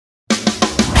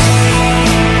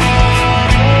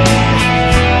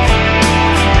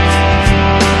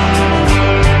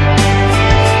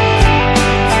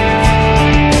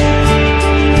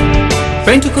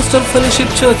Pentecostal fellowship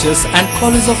churches and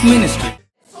college of ministry.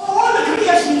 So all the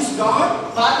creation is gone.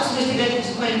 పాత సృష్టి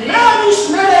గతించిపోయింది. Man is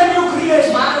made a new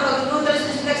creation. మానవుడు ఒక నూతన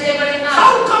సృష్టిగా చేయబడినాడు.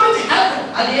 How come it happened?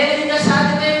 అది ఏ విధంగా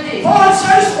సాధ్యమైంది? Paul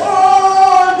says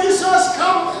all this has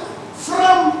come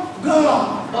from God.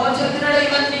 పౌలు చెప్తున్నాడు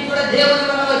ఇవన్నీ కూడా దేవుని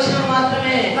వల్ల వచ్చినవి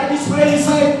మాత్రమే. That is why he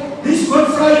said this Good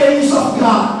Friday is of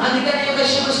God. అందుకని ఒక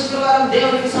శుభ శుక్రవారం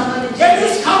దేవునికి సంబంధించి. It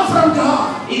has come from God.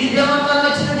 ఇది దేవుని వల్ల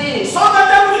వచ్చినది. So that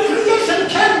every creation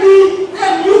can be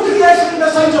a new creation in the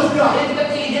sight of God.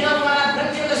 ఎందుకంటే ఈ దినం మన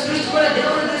ప్రతి ఒక్క సృష్టి కూడా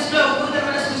దేవుని దృష్టిలో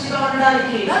నూతనమైన సృష్టిగా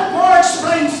ఉండడానికి. And Paul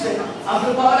explains there.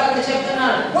 అప్పుడు పౌలు అక్కడ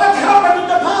చెప్తున్నాడు. What happened in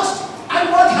the past and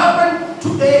what happened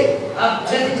today.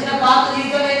 గతించిన పాత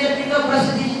జీవితం ఏం జరిగిందో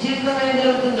ప్రస్తుత జీవితం ఏం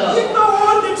జరుగుతుందో. In the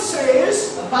old it says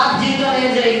పాత జీవితం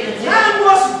ఏం జరిగింది? man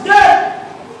was dead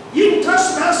in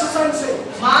trespasses and sin.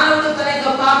 మానవుడు తన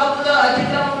యొక్క పాపములో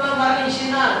అతిక్రమంలో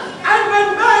మరణించినాడు. And when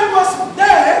man was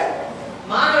dead,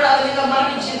 మానవుడు ఆ విధంగా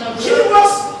మరణించినప్పుడు he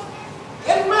was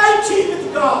enmity with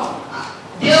God.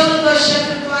 దేవునితో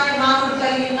శత్రుత్వాన్ని మానవుడు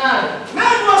కలిగి ఉన్నాడు.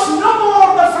 Man was no more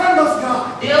the friend of God.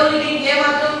 దేవునికి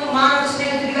ఏమాత్రం మానవ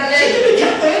స్నేహితుడిగా He లేదు.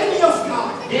 became the enemy of God.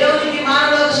 దేవునికి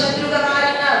మానవుడు శత్రువుగా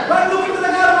మారినాడు. But look into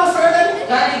the Garden of Eden.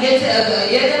 కానీ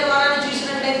ఏదైనా వరాన్ని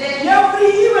చూసినట్లయితే Every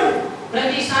evening,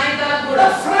 ప్రతి సాయంకాలం కూడా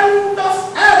the friend of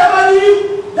Adam and Eve,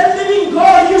 the living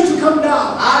God, used to come down.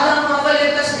 ఆదాము హవ్వల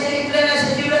యొక్క స్నేహితుడైన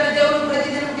సజీవుడైన దేవుడు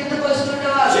ప్రతిదినం కిందకు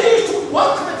వస్తుండేవాడు. He used to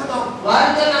walk with them.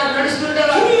 వారితో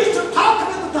నడుస్తుండేవాడు. He used to talk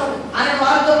with them. ఆయన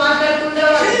వారితో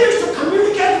మాట్లాడుతుండేవాడు. He used to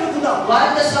communicate with them.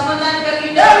 వారితో సంబంధాన్ని కలిగి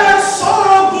They ఉండేవాడు. were so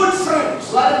good friends.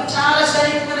 వారు చాలా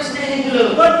సన్నిహితమైన స్నేహితులు.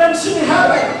 But when sin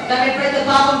happened, కానీ ఎప్పుడైతే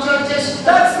పాపం చోటు చేసుకుందో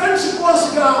that friendship was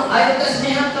gone. ఆ యొక్క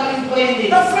స్నేహం తొలగిపోయింది.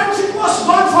 The friendship was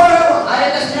gone forever. ఆ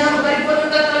యొక్క స్నేహం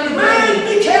పరిపూర్ణంగా తొలగిపోయింది. Man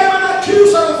became an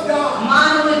accuser of God.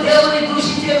 మానవుడు దేవుని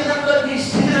దూషించే విధంలో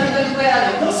స్థితిలో తొలగిపోయాడు.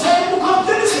 The same book of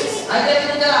Genesis. అదే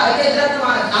విధంగా అదే గ్రంథం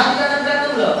ఆదికాండం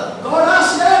గ్రంథంలో God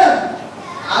asked Adam,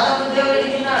 ఆదాము దేవుడు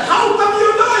అడిగినాడు, how come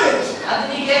you know it? అది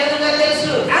నీకు ఏ విధంగా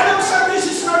తెలుసు? Adam said, this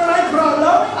is not my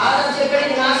problem. ఆదాము చెప్పాడు,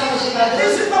 ఇది నా సమస్య కాదు,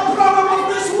 This is the problem of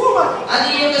this woman. అది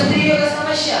ఈ యొక్క స్త్రీ యొక్క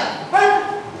సమస్య. But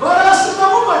God asked the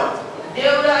woman.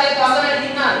 దేవుడు ఆ యొక్క అమ్మని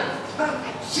అడిగినాడు.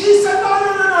 She said,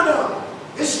 no.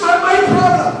 It's not my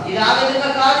problem. ఇది ఆ విధంగా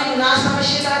కాదు, ఇది నా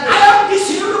సమస్య కాదు. I am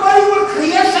deceived by your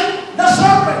creation, the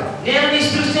serpent. నేను నీ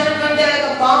సృష్టి అయినటువంటి ఆ యొక్క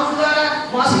పాము ద్వారా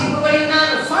మోసగింపబడి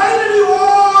ఉన్నాను. Finally,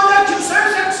 all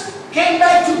accusations came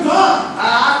back to God.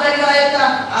 ఆఖరిగా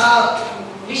ఆ యొక్క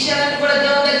విషయాలన్నీ కూడా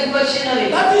దేవుని దగ్గరికి వచ్చినవి.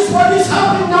 That is what is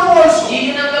happening now also. ఈ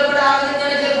దినంలో కూడా ఆ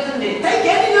విధంగానే జరుగుతుంది. Take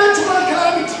any natural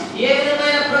calamity. ఏ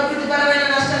విధమైన ప్రకృతిపరమైన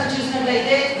నష్టాన్ని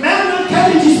చూసినట్లయితే Man will tell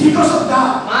it is because of God.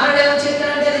 మానవుడు ఏమో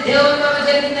చెప్తానంటే అది దేవుని వల్ల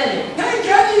జరిగిందని. Take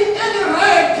any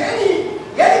riot, any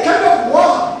kind of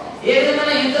war. ఏ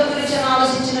విధమైన యుద్ధం గురించి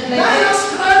ఆలోచించినట్లయితే Man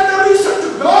ascribes the reason to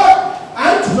God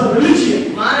and to the religion.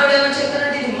 మానవుడు ఏమో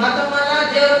చెప్తానంటే ఇది మతం వల్ల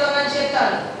దేవుడి వల్ల అని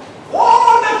చెప్తారు.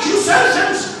 All the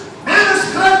accusations man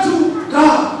ascribes to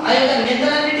God. ఆ యొక్క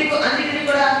నిందలన్నిటిని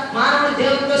కూడా మానవుడు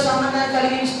దేవునితో సంబంధాన్ని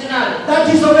కలిగిస్తున్నాడు. That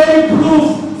is the very proof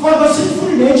for the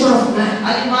sinful nature of man.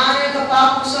 అది మానవ యొక్క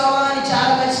పాప స్వభావాన్ని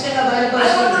చాలా ఖచ్చితంగా I want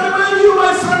బయలుపరుస్తుంది. to remind you,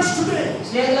 my friends, today.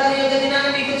 స్నేహితులారా, ఈ యొక్క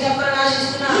దినాన్ని మీకు చెప్పాలని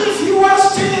ఆశిస్తున్నాను. If you are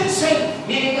still in sin,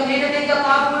 మీరు ఇంకా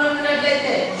పాపంలో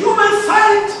ఉన్నట్లయితే you may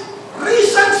find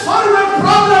reasons for your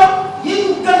problem in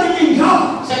the living God.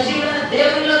 సజీవుడైన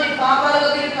దేవునిలో మీ పాపాలకు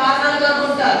మీరు కారణాలుగా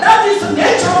ఉంటారు. That is the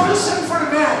nature of a sinful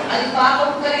man. అది పాపం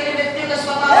కలిగిన వ్యక్తి యొక్క A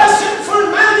స్వభావం. sinful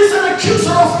man is an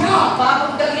accuser of God.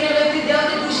 పాపం కలిగిన వ్యక్తి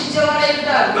దేవుని దూషించేవాడై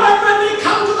ఉంటాడు. But when we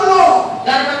come to the Lord,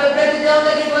 కానీ మనం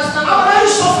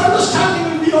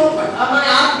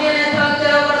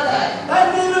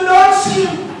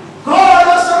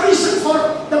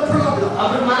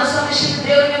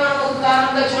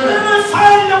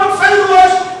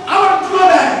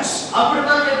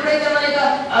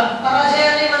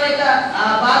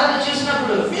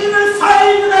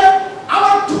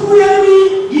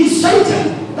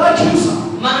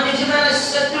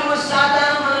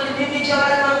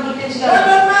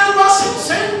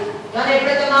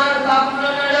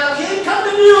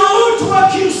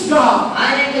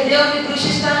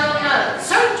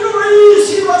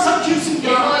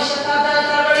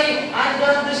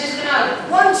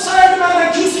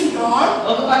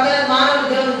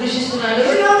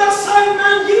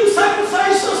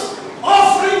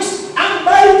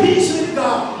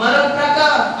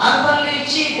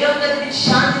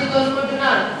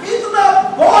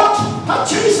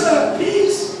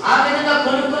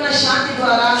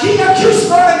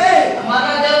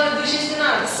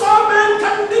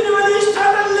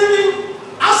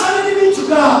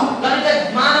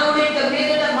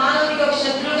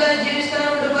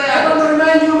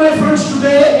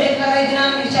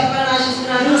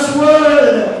ఆశిస్తున్నాను. This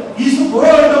world is the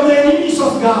world of the enemies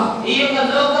of God. ఈ యొక్క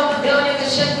లోకం దేవుని యొక్క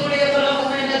శత్రువుల యొక్క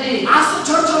లోకమైనది. As the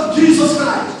church of Jesus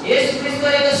Christ, యేసుక్రీస్తు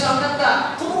యొక్క సంఘంగా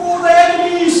through the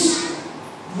enemies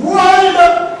world,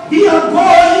 we are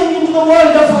going into the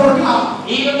world of our God.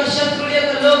 ఈ యొక్క శత్రువుల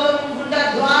యొక్క లోకం గుండా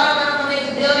ద్వారా మనం మన యొక్క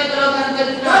దేవుని యొక్క లోకానికి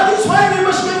వెళ్తున్నాం. That is why we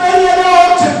must be very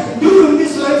alert during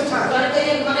this lifetime. కనుక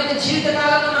మన యొక్క జీవిత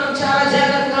కాలంలో మనం చాలా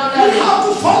జాగ్రత్తగా We ఉండాలి. have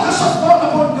to focus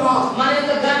upon God. మన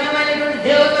యొక్క గమ్యమైనటువంటి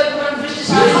దేవుని వైపు మనం దృష్టి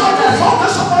We have to సారించాలి.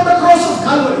 focus upon the cross of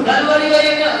Calvary. కల్వరిలో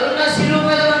ఉన్న శిలువ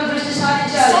మీద మనం దృష్టి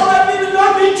సారించాలి. So that we will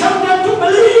not be tempted to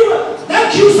believe the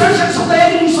accusations of the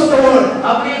enemies of the world.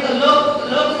 అప్పుడు ఈ యొక్క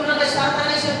లోకంలో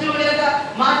సాతాను శత్రువుల యొక్క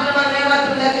మాటలు మనం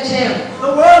ఏమాత్రం లెక్క చేయం.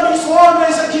 The world is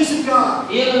always accusing God.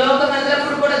 ఈ యొక్క లోకం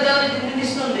ఎల్లప్పుడూ కూడా దేవుని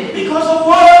నిందిస్తుంది. Because the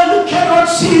world cannot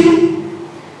see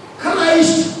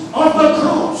Christ of the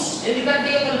cross. ఎందుకంటే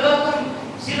ఈ యొక్క లోకం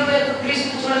శిలువ యొక్క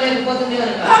క్రీస్తుని చూడలేకపోతుంది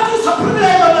కనుక. That is the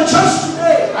privilege of the church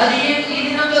today. అది ఈ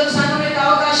దినంలో సంఘం యొక్క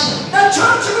అవకాశం. The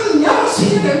church will never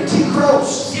see an empty cross.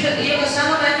 ఈ యొక్క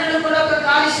సంఘం ఎన్నడూ కూడా ఒక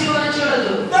ఖాళీ శిలువను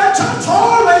చూడదు. The church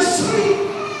always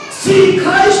see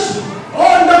Christ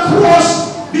on the cross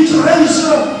which raised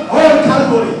on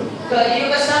Calvary. ఈ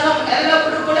యొక్క సంఘం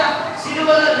ఎల్లప్పుడూ కూడా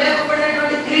శిలువలో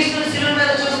లేపబడినటువంటి క్రీస్తుని శిలువ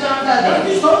మీద చూస్తూ ఉంటుంది. That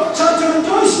is the church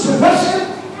rejoice to worship.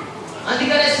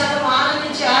 అందుకనే సంఘం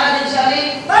ఆనందించి ఆరాధించాలి.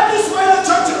 That is why the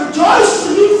church rejoice to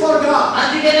live for God.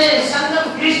 అందుకనే సంఘం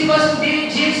క్రీస్తు కోసం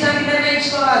జీవించడానికి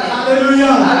నిర్ణయించుకోవాలి.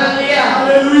 Hallelujah. Hallelujah.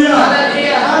 Hallelujah.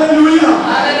 Hallelujah. Hallelujah.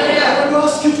 Hallelujah. I want to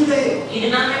ask you today, ఇది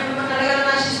నన్ను మిమ్మల్ని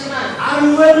అడగాలని ఆశిస్తున్నాను. are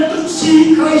you able to see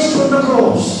Christ on the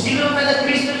cross? శిలువ మీద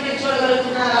క్రీస్తుని మీరు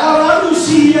చూడగలుగుతున్నారా? Or are you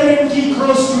seeing an empty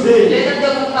cross today? లేదంటే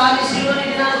ఒక ఖాళీ శిలువని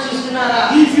దినాన్ని చూస్తున్నారా?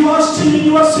 If you are still in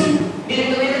your sin, మీరు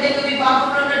ఇక మీద మీ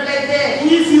పాపంలో ఉన్నట్లయితే,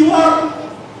 if you are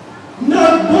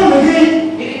not born again,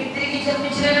 మీరు తిరిగి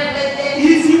జన్మించినట్లయితే,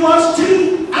 if you are still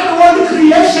an old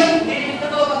creation, మీరు ఇంకా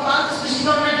ఒక పాత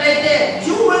సృష్టిలో ఉన్నట్లయితే,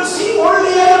 you will see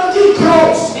only an empty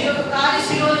cross. మీరు ఒక ఖాళీ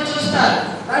శిలువని చూస్తారు.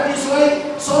 That is why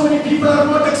so many people are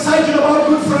not excited about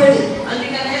Good Friday.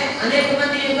 అందుకనే అనేక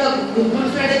మంది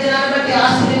గుడ్ ఫ్రైడే దినాన్ని బట్టి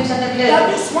ఆశీర్వదించట్లేదు. That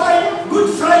is why Good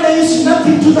Friday is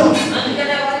nothing to them.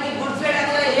 అందుకనే వారికి గుడ్ ఫ్రైడే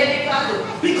అనగా ఏమీ కాదు.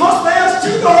 Because they are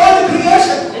still the old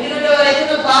creation. ఎందుకంటే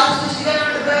వారైతే పాత సృష్టిగానే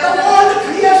The ఉంటారు. old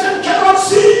creation cannot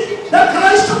see the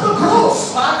Christ of the cross.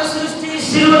 పాత సృష్టి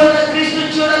శిలువలో ఉన్న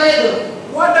క్రీస్తుని చూడలేదు.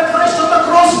 What the Christ of the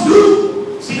cross do?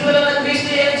 శిలువలో ఉన్న క్రీస్తు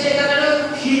ఏం చేయగలడు?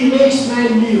 He makes man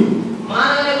new.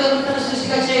 మానవులను నూతన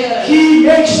సృష్టిగా చేయగలడు. He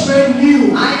makes man new.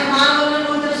 ఆయన మానవులను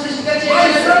నూతన సృష్టిగా My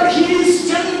చేయగలడు. friend, he is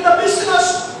still in the business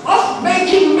of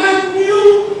making man new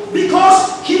because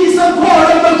he is the God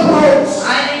of the cross.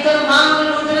 ఆయన ఇంకా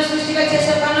మానవులను నూతన సృష్టిగా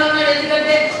చేసే పనిలో ఉన్నాడు.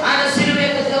 ఎందుకంటే ఆయన శిలువ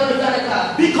యొక్క దేవుడు కనుక.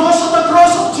 Because of the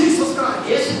cross of Jesus Christ.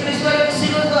 యేసుక్రీస్తు యొక్క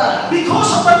శిలువ ద్వారా,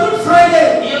 Because of the Good Friday,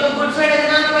 ఈ యొక్క గుడ్ ఫ్రైడే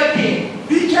దినాన్ని బట్టి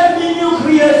we can be new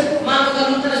creation. మనం ఒక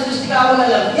నూతన సృష్టి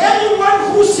కావగలం. Anyone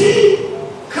who see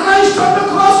Christ on the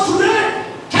cross today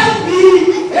can be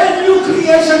a new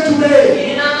creation today. ఈ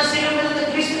దినాన శిలువ మీద ఉన్న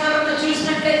క్రీస్తు నామమున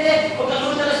చూసినట్లయితే ఒక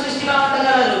నూతన సృష్టిగా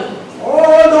ఉండగలరు.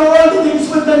 All the old things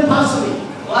will then pass away.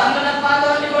 వారిలో ఉన్న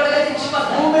పాతవన్నీ కూడా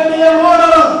గతించిపోతాయి. You may be a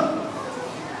murderer,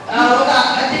 ఒక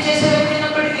హత్య చేసే వ్యక్తి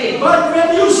అయినప్పటికీ, but when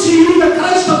you see the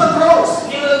Christ of the cross,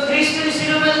 నీవు క్రీస్తుని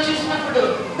శిలువ మీద చూసినప్పుడు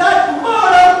that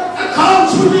murder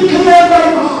accounts will be cleared by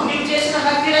God. నీవు చేసిన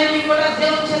హత్యలన్నీ కూడా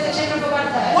దేవుని చేత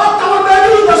క్షమింపబడతాయి. Whatever may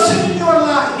be the sin in your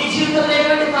life, నీ జీవితంలో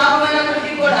ఎటువంటి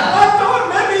పాపమైనప్పటికీ కూడా, whatever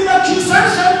may be the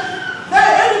accusation the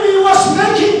enemy was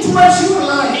making towards your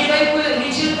life, నీ వైపు నీ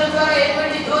జీవితం ద్వారా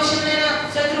ఎటువంటి దోషమైన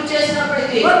శత్రువు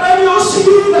చేసినప్పటికీ, but when you see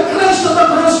the Christ of the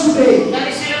cross today,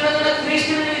 దాని శిలువ మీద ఉన్న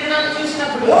క్రీస్తుని నీ దినాన్ని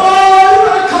చూసినప్పుడు all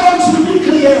your accounts will be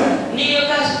cleared. నీ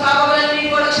యొక్క పాపములన్నీ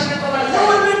కూడా You క్షమింపబడతాయి.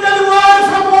 will be delivered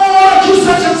from all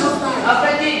accusations of life. ఆ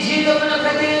ప్రతి జీవితంలో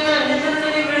ప్రతి నింద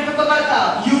నుండి విడిపింపబడతావు.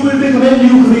 You will become a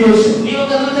new creation. నీ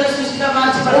ఒక నూతన సృష్టిగా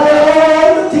మార్చబడతావు.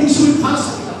 All the things will pass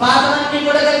away. పాపలన్నీ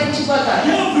కూడా గతించిపోతాయి.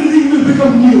 Everything will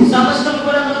become new. సమస్తం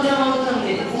కూడా నూతనం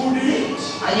అవుతుంది. Who did it?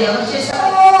 అది ఎవరు చేశారు?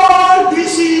 All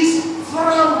this is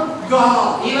from God.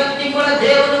 ఇవన్నీ కూడా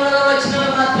దేవుని వల్ల వచ్చినవి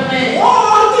మాత్రమే.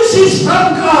 All this is from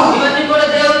God. ఇవన్నీ కూడా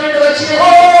దేవుని నుండి వచ్చినవి.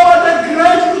 Oh, what a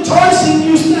great rejoicing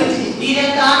news that is. ఈ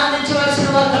యొక్క ఆనందించవలసిన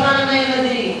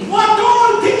వర్తమానమైనది. What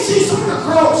all things is on the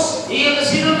cross. ఈ యొక్క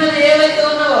శిలువ మీద ఏవైతే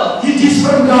ఉన్నావో It is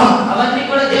from God. అవన్నీ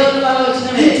కూడా దేవుని వల్ల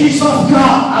వచ్చినవి. It is of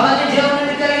God. అవన్నీ దేవుని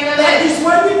నుండి కలిగినవే. That is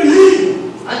why we believe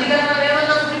అందుకని మనం ఏమని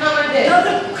అనుకున్నామంటే, that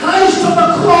the Christ of the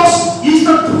cross is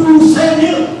the true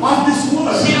Savior of this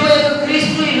world. శిలువ యొక్క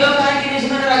క్రీస్తు ఈ లోకానికి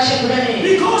నిజమైన రక్షకుడని.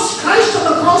 Because Christ of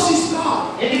the cross is God.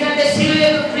 ఎందుకంటే శిలువ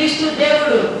యొక్క క్రీస్తు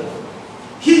దేవుడు.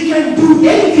 He can do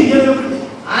anything and everything.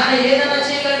 ఆయన ఏదైనా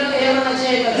చేయగలడు, ఏమైనా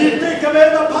away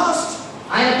the past.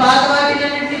 ఆయన పాత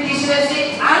వాటిని తీసివేసి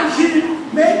And he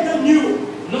made the new.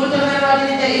 నూతనమైన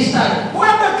వాటిని ఇస్తాడు.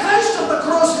 What the Christ of the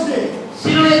cross did.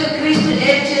 శిలువ యొక్క క్రీస్తు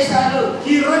ఏం చేశాడు?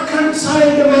 He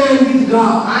reconciled the man with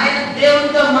God. ఆయన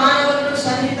దేవునితో మానవులను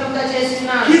సన్నిహితంగా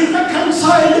చేసినాడు. He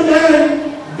reconciled the man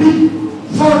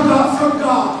from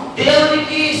God.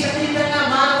 దేవునికి సన్నిహితంగా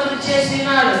మానవులను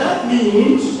చేసినాడు. That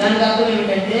means దానికి అర్థం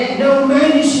ఏమిటంటే no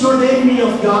man is not enemy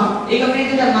of God. ఇక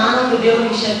మీదట మానవుడు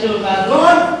దేవునికి శత్రువు కాదు.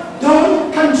 God don't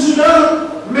consider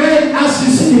man as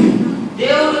his enemy.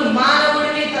 దేవుడు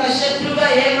మానవుడిని తన శత్రువుగా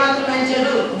ఏమాత్రం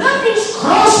ఎంచడు. That means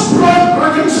cross brought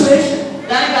reconciliation.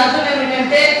 దానికి అర్థం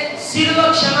ఏమిటంటే శిలువ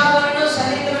క్షమాపణను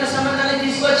సన్నిహితమైన సంబంధాన్ని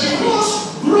తీసుకొచ్చింది. Cross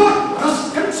brought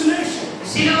reconciliation.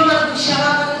 శిలువ మనకు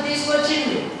క్షమాపణను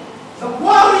తీసుకొచ్చింది. The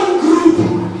warring group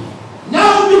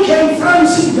now became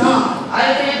friends in God.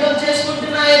 అయితే యుద్ధం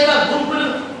చేసుకుంటున్న యొక్క గుంపులు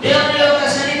దేవుని యొక్క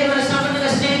సన్నిహితమైన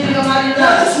సంబంధంగా స్నేహితులుగా మారినారు.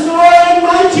 There is no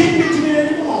enmity between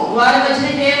anymore. వారి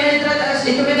మధ్య ఏమైనా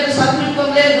ఇక మీద శత్రుత్వం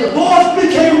లేదు. Both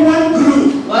became one group.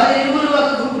 వారి ఇరువురు ఒక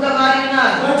గ్రూప్ గా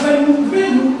మారినారు. But when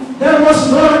there was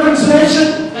no reconciliation,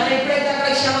 కానీ ఎప్పుడైతే అక్కడ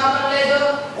క్షమాపణ లేదు,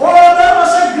 there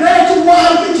was a great war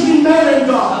between man and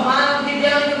God. మానవుడికి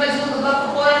దేవునికి మధ్య ఒక గొప్ప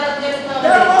పోరాటం జరుగుతుంది.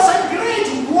 There was a great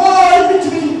war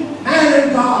between man and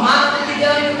God. మానవుడికి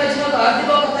దేవునికి మధ్య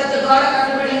ఒక పెద్ద గోడ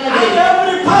కట్టబడినది. And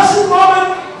every passing moment,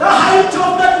 the height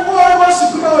of that war was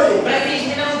growing. ప్రతి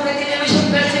దినం ప్రతి నిమిషం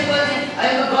గడిచిపోతుంది. ఆ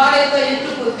యొక్క గోడ యొక్క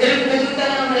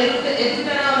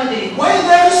ఎత్తుతూనే ఉన్నది. Why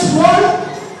there is war?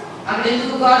 అక్కడ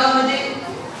ఎందుకు గోడ ఉన్నది?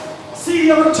 See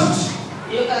our church.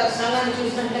 ఈ యొక్క సంఘాన్ని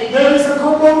చూసినట్లయితే There is a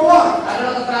compound wall. అక్కడ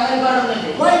ఒక ప్రహరీ గోడ ఉన్నది.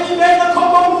 Why we made the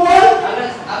compound wall? అక్కడ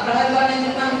ఆ ప్రహరీ గోడ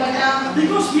ఎందుకు మనం కట్టాం?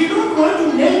 Because we don't want to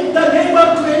make the neighbor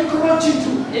to encroach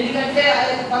into. ఎందుకంటే ఆ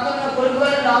యొక్క పక్కన పొరుగు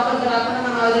వాళ్ళు లోపలికి రాకుండా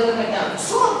మనం ఆ విధంగా కట్టాం.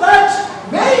 So that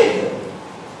made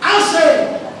as a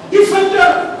defender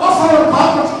of our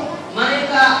property. మన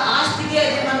యొక్క ఆస్తికి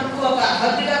అయితే మనకు ఒక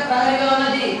హద్దుగా ప్రహరీగా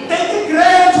ఉన్నది. Take the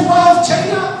great wall of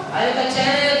China. ఆ యొక్క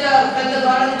చైనా యొక్క పెద్ద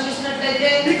గోడను చూసినట్లయితే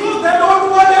Because they don't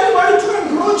want anybody to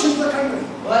encroach in the country.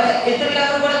 వారు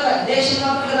ఇతరులకు కూడా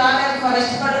దేశంలోకి రావడానికి వారు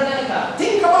ఇష్టపడరు కనుక.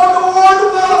 Think about the old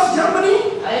wall of Germany.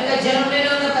 ఆ యొక్క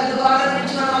జర్మనీలో ఉన్న పెద్ద గోడ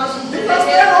గురించి మనం Because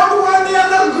ఆలోచించినట్లయితే they don't want the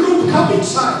other group come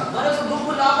inside. మరొక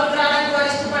గుంపు లోపలికి రావడానికి వారు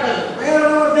ఇష్టపడరు.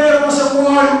 Wherever there was a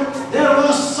war, there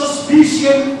was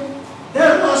suspicion,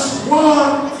 there was war,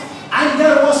 and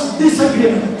there was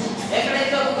disagreement.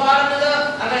 ఎక్కడైతే ఒక గోడ ఉన్నదో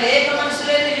అక్కడ ఏక మనసు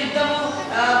లేదు, యుద్ధము,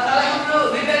 కలహములు,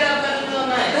 విభేదాలు కలుగుతూ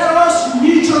ఉన్నాయి. There was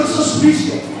mutual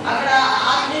suspicion. అక్కడ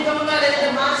ఆత్మీయంగా లేదా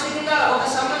మానసికంగా ఒక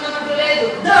సంబంధం అంటూ లేదు.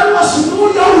 There was no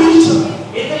love each other.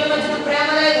 ఇతరుల మధ్యన ప్రేమ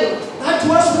లేదు. That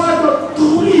was what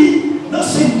truly the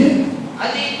sin did.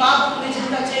 అది పాపం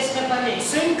నిజంగా చేసిన పని.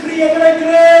 Sin created a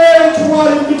great war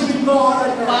between God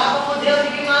and man. పాపము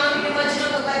దేవునికి మానవునికి మధ్యన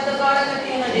ఒక పెద్ద గోడ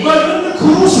కట్టినది. But when the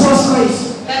cross was raised,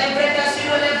 కానీ ఎప్పుడైతే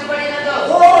శిలువ లేపబడినదో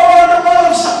the wall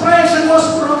of separation was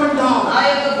broken down. ఆ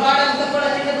యొక్క గోడ అంతా కూడా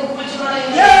కిందకు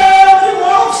కూల్చిపడింది. Every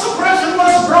wall of separation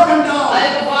was broken ఆ down.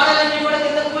 యొక్క గోడలన్నీ కూడా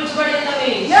కిందకు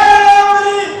కూల్చిపడినవి.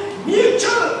 Every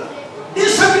mutual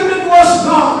disagreement was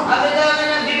gone. ఆ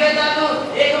విధమైన విభేదాలు,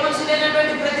 ఏక మనసు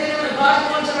లేనటువంటి ప్రతి విధమైన గోడ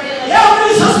కూల్చబడినది.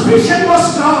 Every suspicion was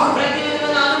gone. ప్రతి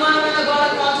విధమైన అనుమానమైన గోడ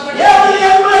కూల్చబడినది. Every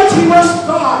enmity was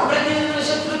gone. ప్రతి విధమైన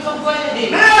శత్రుత్వం పోయినది.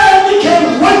 Man became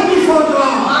one before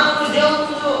God. మానవుడు దేవుని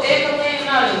ముందు ఏకమై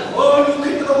ఉన్నాడు. Oh, look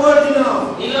into the world now.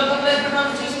 ఈ లోకంలో ఇప్పుడు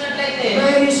మనం చూసినట్లయితే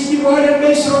Man is divided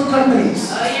based on countries.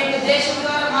 ఈ యొక్క దేశం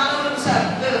ద్వారా మానవులు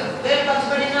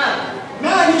వేరుపరచబడినారు.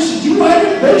 Man is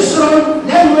divided based on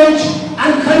language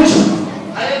and culture.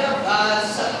 ఆ యొక్క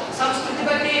సంస్కృతి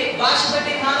బట్టి, భాష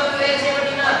బట్టి మానవులు వేరు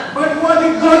చేయబడినారు. But what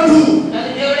did God do? కానీ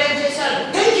దేవుడు ఏం చేశాడు?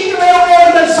 Taking away all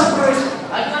that separation.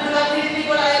 అటువంటి వాటిని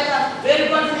కూడా ఆ యొక్క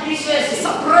వేరుపాటును తీసివేసి,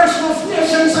 Separation of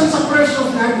nations and separation of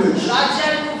language.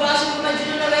 రాజ్యాలకు భాషలకు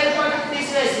మధ్య ఉన్న వేరుపాటును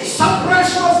తీసివేసి,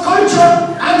 Separation of culture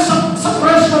and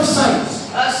separation of science.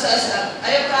 ఆ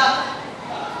యొక్క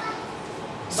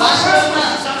భాషలో ఉన్న,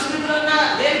 సంస్కృతిలో ఉన్న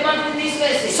వేరుపాటును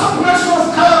తీసివేసి, Separation of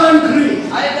color and creed.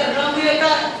 ఆ యొక్క రంగు యొక్క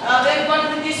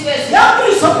వేరుపాటును తీసివేసి,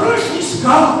 Every separation is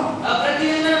gone. ప్రతి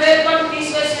విధమైన వేరుపాటును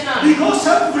తీసివేసినాడు. Because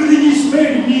everything is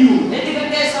made new.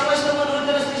 ఎందుకంటే సమస్తము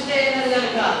నూతన సృష్టి అయినది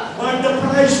కనుక. But the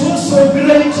price was so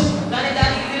great. కానీ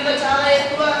దానికి విలువ చాలా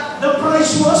ఎక్కువ. The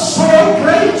price was so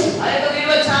great. ఆ యొక్క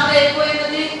విలువ చాలా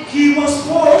ఎక్కువైనది. He was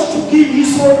forced to give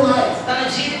his own life. తన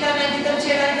జీవితాన్ని అంకితం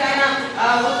చేయడానికి ఆయన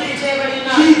ఒత్తిడి చేయబడి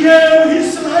ఉన్నాడు. He gave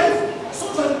his life so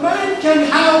that man can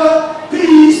have a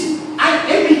peace and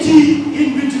amity in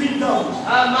between them.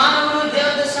 మానవుడు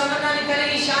దేవునితో సంబంధాన్ని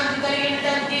కలిగి శాంతి కలిగి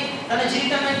ఉండడానికి తన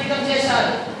జీవితాన్ని అంకితం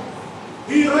చేశాడు.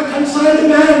 He reconciled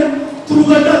man through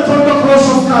the death on the cross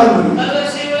of Calvary.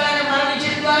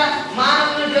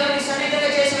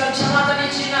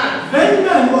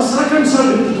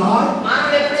 reconciled with God,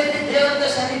 మానవుడు ఎప్పుడైతే దేవునితో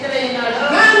సన్నిహితుడైనాడో,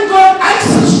 man got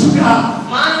access to God.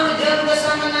 మానవుడు దేవునితో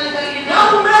సంబంధాన్ని కలిగి Now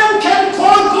ఉన్నాడు. man can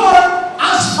call God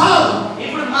as Father.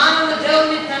 ఇప్పుడు మానవుడు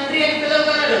దేవుని తండ్రి అని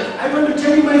పిలవగలడు. I want to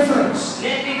tell you, my friends,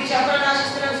 నేను మీకు చెప్పాలని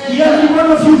ఆశిస్తున్నాను. every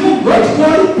one of you can go to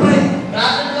God and pray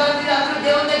ప్రార్థన ద్వారా మీరు అందరూ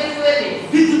దేవుని దగ్గరికి వెళ్ళి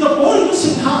with the boldness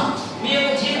in heart, మీ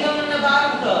యొక్క జీవితంలో ఉన్న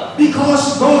భారంతో, because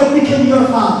God became your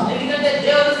Father. ఎందుకంటే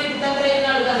దేవుడు మీకు తండ్రి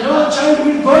అయినాడు కనుక. No child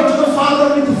will go to the Father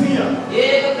with fear. ఏ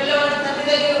యొక్క పిల్లవాడు తండ్రి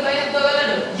దగ్గరికి భయంతో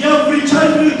వెళ్ళడు. Every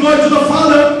child will go to the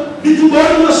Father with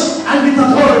boldness and with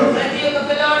authority, ప్రతి ఒక్క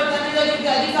పిల్లవాడు తండ్రి దగ్గరికి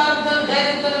అధికారంతో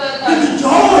ధైర్యంతో వెళ్తాడు. with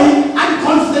joy and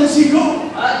confidence he go.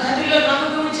 ఆ తండ్రిలో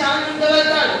నమ్మకం ఉంచి ఆనందంతో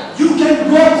వెళ్తాడు. You can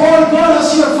go call God as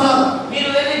your Father. మీరు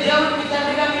వెళ్ళి దేవుని మీ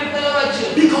తండ్రిగా మీరు పిలవచ్చు.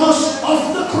 Because of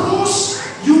the cross,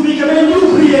 you become a new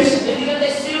creation. ఎందుకంటే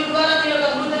శిలువ ద్వారా మీరు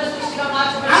ఒక నూతన సృష్టిగా As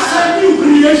మార్చబడ్డారు. a new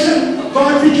creation,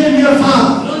 God became your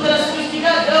Father. నూతన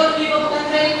సృష్టిగా దేవుడు మీకు ఒక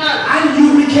తండ్రి అయినాడు. And you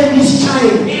became his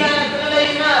child. మీరు ఆయన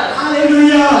పిల్లలైనారు.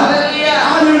 Hallelujah. Hallelujah.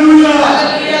 Hallelujah.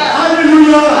 Hallelujah.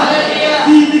 Hallelujah. Hallelujah.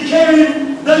 We became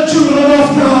the children of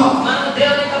God. మనం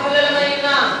దేవుని యొక్క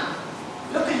పిల్లలమైనాం.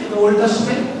 Look into the Old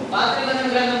Testament. పాత నిబంధన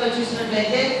గ్రంథంలో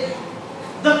చూసినట్లయితే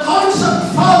The concept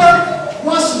Father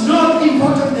was not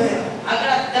important there. అక్కడ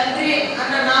తండ్రి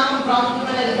అన్న నామం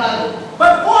ప్రాముఖ్యమైనది కాదు.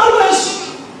 But always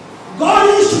God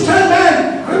used to tell man,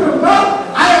 remember,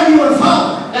 I am your Father.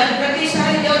 కానీ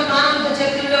ప్రతిసారి దేవుడు మానవులతో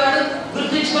చెప్తుండేవాడు,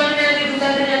 గుర్తుంచుకోండి నేను మీకు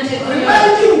తండ్రిని అని చెప్తుండేవాడు.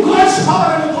 Reminding God's power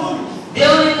and authority.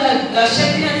 దేవుని యొక్క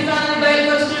శక్తిని అధికారాన్ని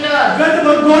బయటకు వస్తుండేవాడు.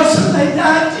 Whenever God said like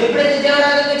that, ఎప్పుడైతే దేవుడు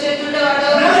ఆ విధంగా చెప్తుండేవాడో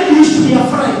man used to be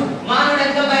afraid. మానవుడు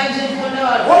ఎంతో భయం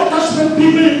చెందుతుండేవాడు. Old Testament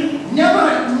people never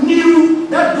knew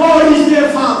that God is their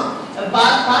Father.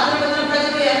 పాత నిబంధన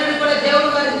ప్రజలు ఎన్నడూ కూడా దేవుడు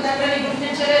వారికి తండ్రిని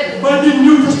గుర్తించలేదు. But in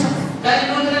New Testament, కానీ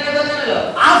నూతన నిబంధనలో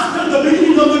after the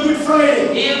beginning of the Good Friday,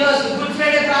 ఈ రోజు గుడ్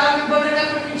ఫ్రైడే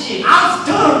ప్రారంభింపబడినప్పటి నుంచి,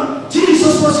 after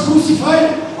Jesus was crucified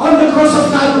on the cross of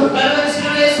Calvary, Calvary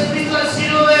శిలువలో యేసుక్రీస్తు వారు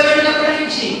శిలువ వేయబడినప్పటి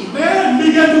నుంచి man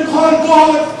began to call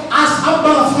God as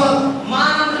Abba Father.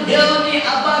 మానవుడు దేవుని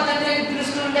అబ్బా తండ్రి అని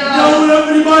పిలుస్తుండేవాడు. Now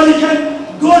everybody can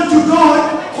go to God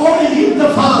calling him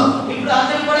the Father. ఇప్పుడు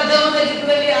అందరూ కూడా దేవుని దగ్గరికి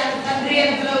వెళ్ళి ఆయన తండ్రి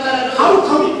అని పిలవగలరు. How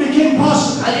come it became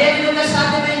possible? అదే విధంగా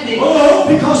సాధ్యమైంది. Oh,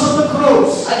 because of the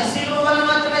cross. అది శిలువ వల్ల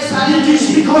మాత్రమే It is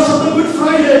సాధ్యమైంది. because of the Good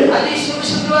Friday. అది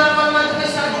శుక్రవారం వల్ల మాత్రమే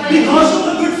సాధ్యమైంది. Because of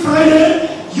the Good Friday,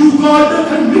 you got the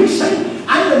conviction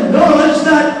and the knowledge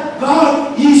that God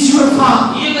is your Father.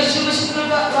 ఈ యొక్క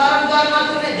శుక్రవారం ద్వారా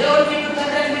మాత్రమే దేవుడు మీకు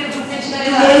తండ్రి అని మీరు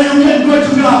గుర్తించగలిగారు. Today you can go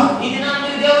to God ఇది నా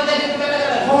మీరు దేవుని దగ్గరికి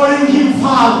వెళ్ళగలరు. calling him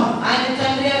Father. ఆయన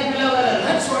తండ్రి అని పిలవగలరు.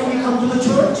 That's why we come to the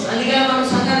church అందుకే మనం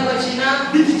సంఘానికి వచ్చిన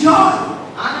with joy,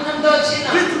 ఆనందంతో వచ్చిన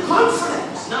with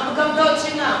confidence. నమ్మకంతో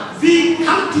వచ్చిన We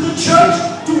come to the church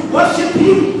to worship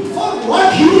him for what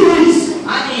he is.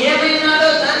 ఆయన ఏమైనాడో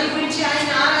దాని గురించి ఆయన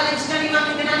ఆరాధించడానికి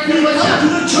మనం దినానికి We come వచ్చాం. to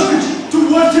the church to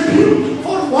worship him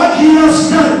for what he has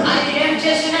done. ఆయన ఏం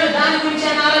చేసినాడు దాని గురించి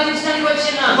ఆయన ఆరాధించడానికి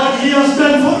వచ్చిన. What he has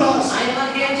done for us. ఆయన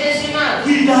మనకి ఏం చేసినాడు?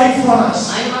 He died for us.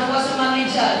 ఆయన మన కోసం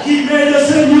మరణించారు. He made us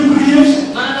a new creation.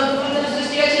 మనలో నూతన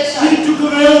సృష్టిగా చేశారు. He took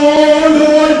away all the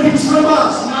old things from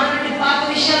us. మన నుండి పాత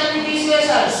విషయాలన్నీ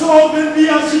తీసివేశారు. So when we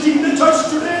are sitting in the church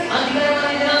today, అందుకనే మన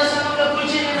ఈ దినాల సమయంలో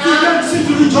కూర్చుని we can sit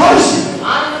rejoicing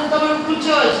ఆనందంతో మనం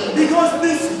కూర్చోవచ్చు. because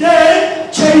this day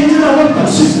changed our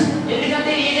position.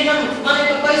 ఎందుకంటే ఈ దినం మన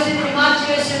యొక్క పరిస్థితిని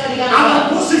మార్చివేసినది కనుక. Our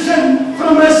position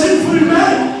from a sinful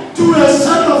man to a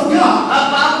son of God. ఆ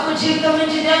పాపపు జీవితం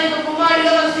నుంచి దేవుని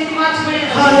కుమారుడిగా మన స్థితి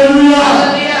మార్చబడినది. Hallelujah.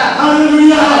 Hallelujah.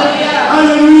 Hallelujah. Hallelujah.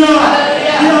 Hallelujah.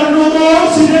 Hallelujah. We are no more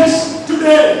sinners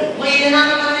today ఈ దినాన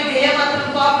మనం ఇక ఏమాత్రం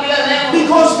పాపులుగా లేము.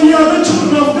 because we are the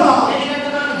children of God. ఎందుకంటే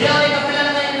మనం దేవుని యొక్క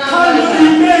పిల్లలమై ఉన్నాము Calvary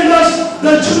కనుక. made us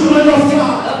the children of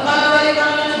God. Calvary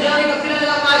మనల్ని దేవుని యొక్క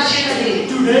పిల్లలుగా మార్చినది.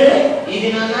 Today ఈ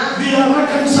దినాన we are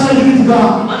reconciled with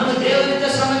God. మనము దేవునితో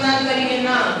సంబంధాన్ని కలిగి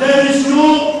ఉన్నాం. There is no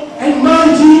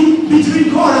enmity between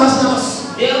God and us.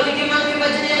 దేవునికి మనకి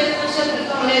మధ్య ఏ విధమైన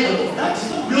శత్రుత్వం లేదు. That's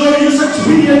the glorious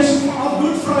experience of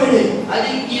Good Friday.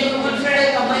 అది ఈ యొక్క గుడ్ ఫ్రైడే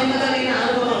యొక్క మహిమ కలిగిన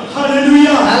అనుభవం.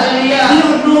 Hallelujah. Hallelujah. We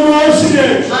are no more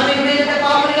sinners. మనం ఇక మీదట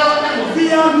పాపులుగా ఉన్నాము. We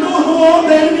are no more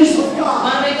the enemies of God.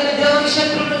 మనం ఇక దేవుని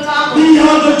శత్రువులు కాము. We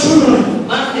are the children.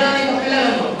 మనం దేవుని యొక్క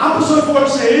పిల్లలము. Apostle Paul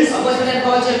says, అపోస్తలుడైన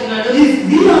పౌలు చెప్తున్నాడు, if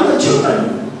we are the children,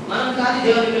 మనం కాని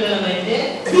దేవుని పిల్లలమైతే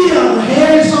we are the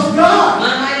heirs of God.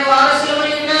 మనం ఆయన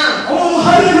వారసులమై ఉన్నాం. Oh,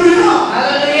 hallelujah.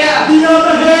 Hallelujah. We are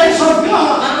the heirs of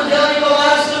God. మనం దేవుని యొక్క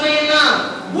వారసులమై ఉన్నాం.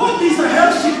 What is the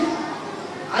heirship?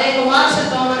 ఆ యొక్క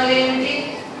వారసత్వం అనగా ఏమిటి?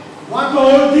 What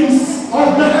all things of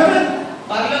the heaven?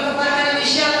 పరలోకపరమైన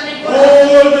విషయాలన్నీ కూడా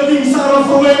All the things are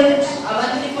of away.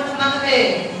 అవన్నీ కూడా మనవే.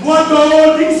 What all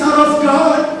things are of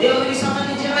God? దేవునికి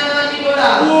సంబంధించినవన్నీ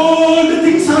కూడా all the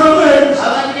things are ours.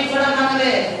 అవన్నీ కూడా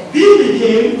మనవే. We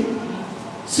became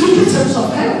citizens of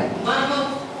heaven. మనము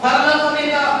పరలోకం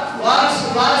మీద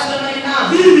వారసులమైన.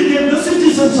 We became the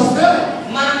citizens of heaven.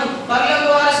 మనము పరలోక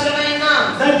వారసులమైన.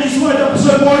 That is what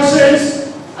Apostle Paul says.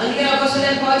 అందుకే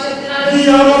అపోస్తలుడైన పౌలు చెప్తున్నాడు. We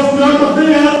are of not of the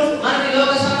earth. మనకి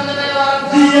లోక సంబంధమైన వారు.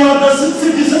 We are the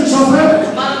citizens of heaven.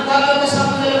 మనం పరలోక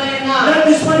సంబంధులమైన. That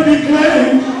is why we claim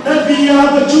that we are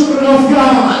the children of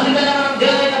God. అందుకనే మనం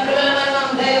దేవుని యొక్క పిల్లలమని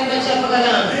మనం ధైర్యంగా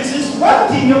చెప్పగలం. This is one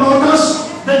thing about us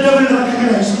that devil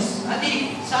recognizes. అది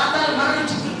సాతాను మన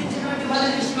నుంచి గుర్తించినటువంటి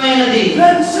మొదటి విషయమైనది.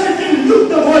 When Satan looked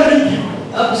the world into,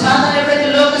 సాతాను ఎప్పుడైతే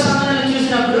లోక సంబంధాలను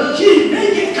చూసినప్పుడు he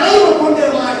make a claim upon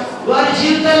their life. వారి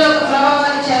జీవితాల్లో ఒక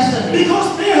ప్రభావాన్ని చేస్తుంది. Because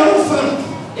they have felt.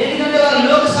 ఎందుకంటే వారు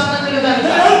లోక సంబంధులు కనుక.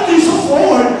 The earth is of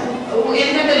old.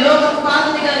 ఎందుకంటే లోకం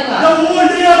పాతది కనుక. The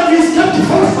old earth is kept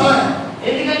for fire.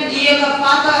 ఎందుకంటే ఈ యొక్క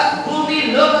పాత భూమి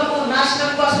లోకము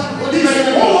నాశనం కోసం This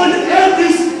ఉంచబడినది. old earth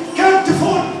is kept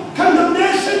for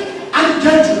condemnation and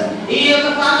judgment. ఈ యొక్క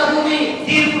పాత భూమి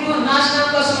తీర్పుకు నాశనం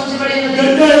కోసం ఉంచబడినది. The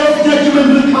day of judgment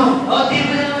will come. ఓ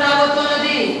తీర్పు దినం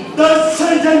రాబోతున్నది. The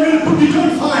Satan will put it on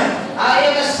fire. ఆ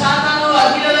యొక్క సాతాను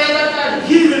అగ్నిలో వేయబడతాడు.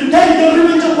 He will take the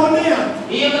revenge upon the earth.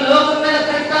 ఈ యొక్క లోకం మీద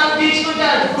ప్రతీకారం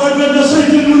తీర్చుకుంటాడు. But when the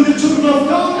Satan will the children of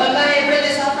God, కానీ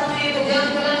ఎప్పుడైతే సాతాను ఈ యొక్క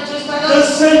దేవుని పిల్లలను చూస్తాడో the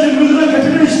Satan will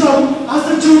recognize them as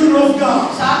the children of God.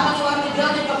 సాతాను వారిని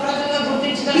దేవుని యొక్క ప్రజలుగా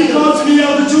గుర్తించగలడు. Because we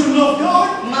are the children of God,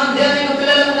 మనం దేవుని యొక్క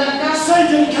పిల్లలం కనుక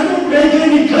Satan cannot make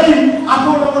any claim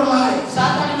upon our lives.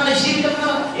 సాతాను మన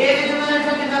జీవితంలో ఏ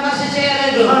విధమైనటువంటి విమర్శ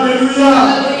చేయలేదు. Hallelujah.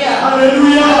 Hallelujah.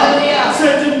 Hallelujah. Hallelujah.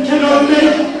 Satan cannot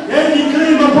make any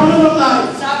claim upon our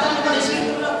lives. సాతాను మన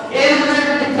జీవితంలో ఏ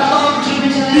విధమైనటువంటి ప్రభావం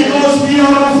చూపించలేదు. Because we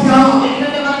are of God.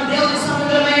 ఎందుకంటే మనం దేవుని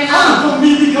సంబంధమైన. How come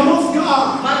we become of God?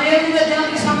 మనం ఏ విధంగా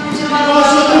దేవునికి సంబంధించిన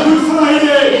Because of the వారు. Good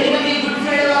Friday. ఎందుకంటే ఈ గుడ్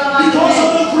ఫ్రైడే వల్ల Because మాత్రమే.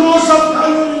 of the cross of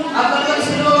Calvary. ఆ కలువరి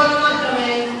శిలువ వల్ల మాత్రమే.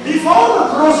 Before the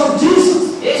cross of Jesus,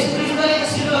 యేసు క్రీస్తు వారి యొక్క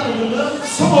శిలువకు ముందు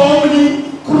so many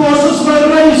crosses were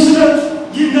raised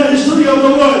in the history of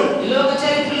the world. ఈ లోక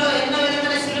చరిత్రలో ఎన్నో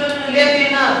విధమైన శిలువలను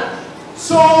లేపినారు.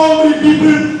 So many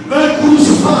people were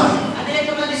crucified. అనేక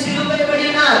మంది శిలువ వేయబడి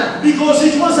ఉన్నారు. Because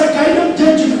it was a kind of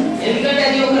judgment. ఎందుకంటే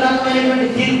అది ఒక రకమైనటువంటి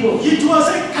తీర్పు. It was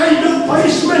a kind of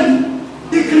punishment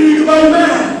decreed by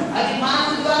man. అది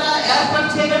మానవుల ద్వారా ఏర్పాటు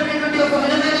చేయబడినటువంటి ఒక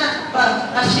విధమైన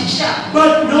శిక్ష.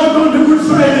 But not on the Good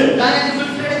Friday. కానీ అది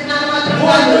గుడ్ ఫ్రైడే దినాన మాత్రం On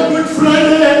కాదు. the Good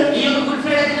Friday, ఈ యొక్క గుడ్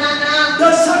ఫ్రైడే దినాన the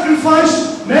sacrifice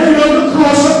made on the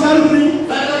cross of Calvary,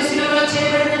 Calvary శిలువలో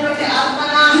చేయబడినటువంటి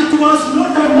అర్పణ it was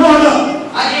not a murder.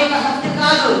 అది ఒక హత్య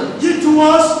కాదు. It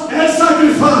was a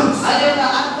sacrifice. అది ఒక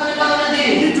అర్పణగా ఉన్నది.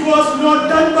 It was not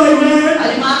done by man.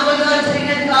 అది మానవుల ద్వారా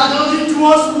జరిగినది కాదు. It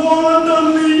was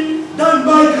voluntarily done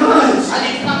by Christ.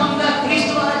 అది క్రమంగా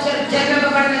క్రీస్తు ద్వారా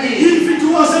జరిగింపబడినది. If it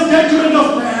was a judgment of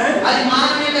man, అది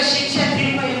మానవుని యొక్క శిక్ష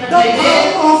తీర్పై the ఉన్నట్లయితే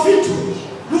power of it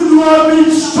would have been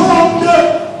stopped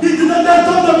with the death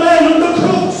of the man on the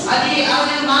cross. అది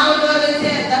ఆయన మానవుల ద్వారా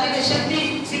అయితే దాని యొక్క శక్తి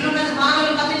శిలువ మీద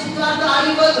మానవులు మరణించిన ద్వారా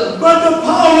ఆగిపోదు. But the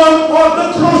power of the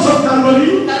cross of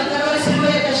Calvary దాని తర్వాత శిలువ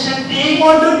యొక్క శక్తి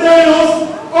on the day of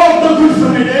the Good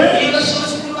Friday, ఈ యొక్క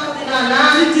శుక్రవారం దినాన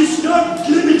it is not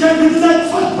limited with that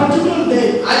first particular day.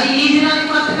 అది ఈ దినానికి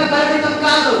మాత్రమే పరిమితం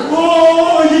కాదు.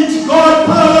 Oh, it's God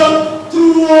power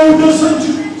throughout the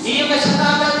centuries. ఈ యొక్క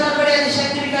శతాబ్దాల తరబడి అది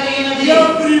శక్తిని కలిగి ఉన్నది.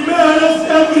 Every man of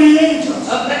every age,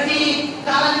 ప్రతి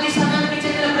కాలానికి సమయానికి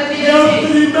చెందిన ప్రతి వ్యక్తి,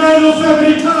 every man of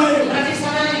every time, ప్రతి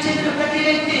సమయానికి చెందిన ప్రతి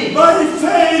వ్యక్తి by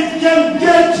faith can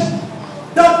get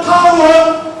the power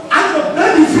and the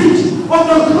benefit of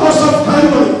the cross of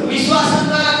Calvary. విశ్వాసం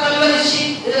ద్వారా కలువరి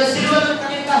శిలువను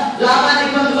తన యొక్క లాభాన్ని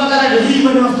పొందుకోగలడు.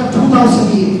 Even after 2000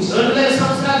 years. 2000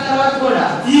 సంవత్సరాల తర్వాత కూడా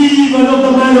Even of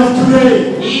the man of today.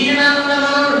 ఈ దినాన ఉన్న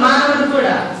మానవుడు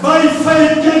కూడా By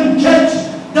faith can get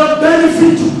the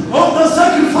benefit